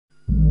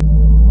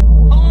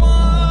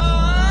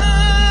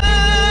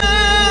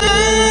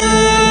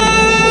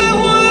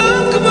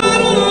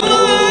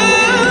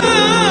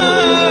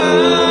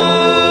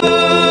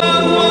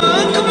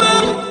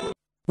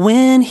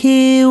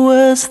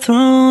was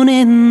thrown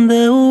in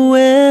the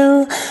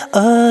well,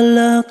 or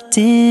locked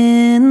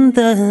in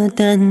the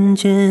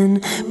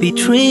dungeon,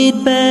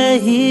 betrayed by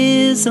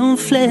his own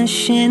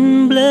flesh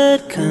and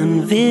blood,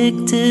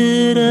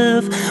 convicted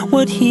of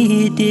what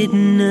he did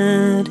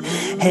not.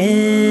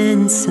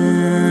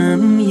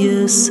 Handsome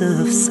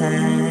Yusuf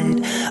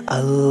sighed,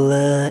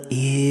 Allah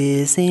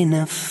is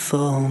enough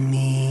for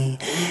me.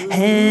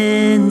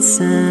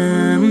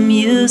 Handsome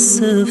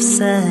Yusuf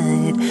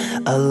sighed,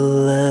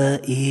 Allah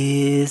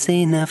is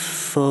enough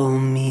for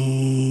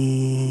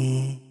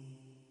me.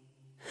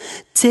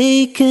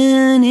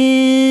 Taken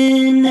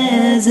in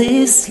as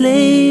a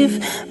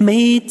slave,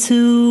 made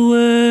to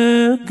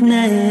work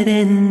night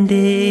and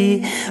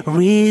day,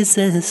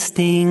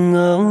 resisting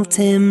all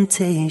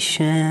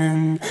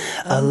temptation,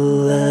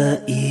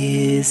 Allah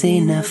is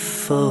enough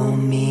for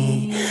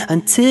me.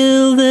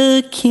 Until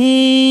the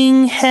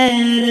king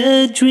had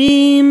a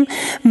dream,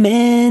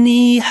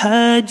 many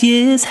hard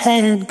years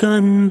had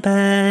gone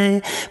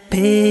by,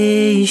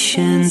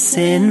 patience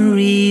and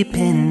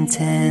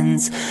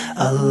repentance,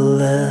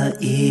 Allah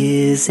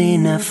is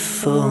enough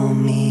for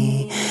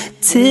me.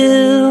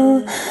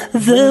 Till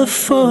the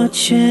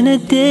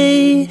fortunate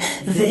day,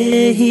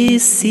 there he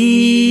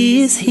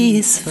sees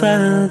his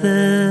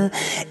father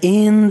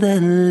in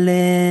the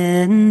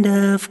land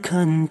of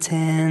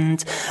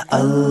content.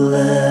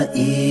 Allah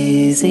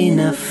is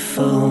enough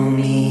for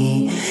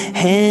me.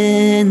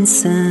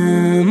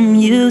 Handsome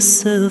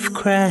Yusuf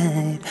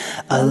cried,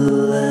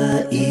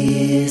 Allah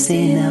is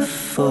enough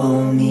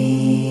for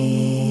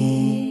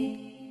me.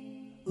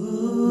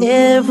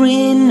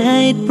 Every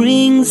night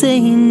brings a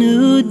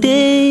new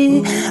day,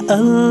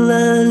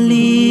 Allah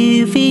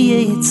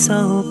alleviates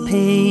all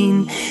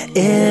pain.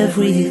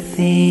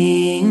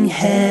 Everything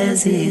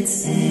has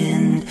its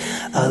end,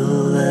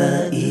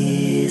 Allah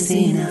is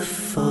enough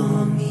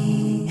for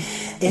me.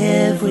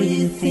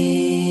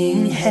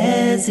 Everything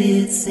has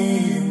its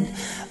end,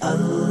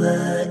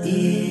 Allah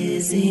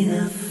is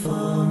enough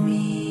for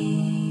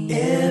me.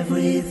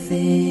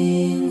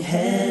 Everything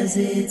has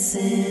its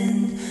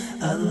end,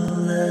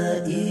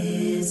 Allah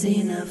is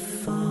enough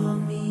for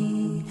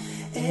me.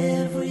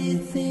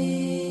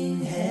 Everything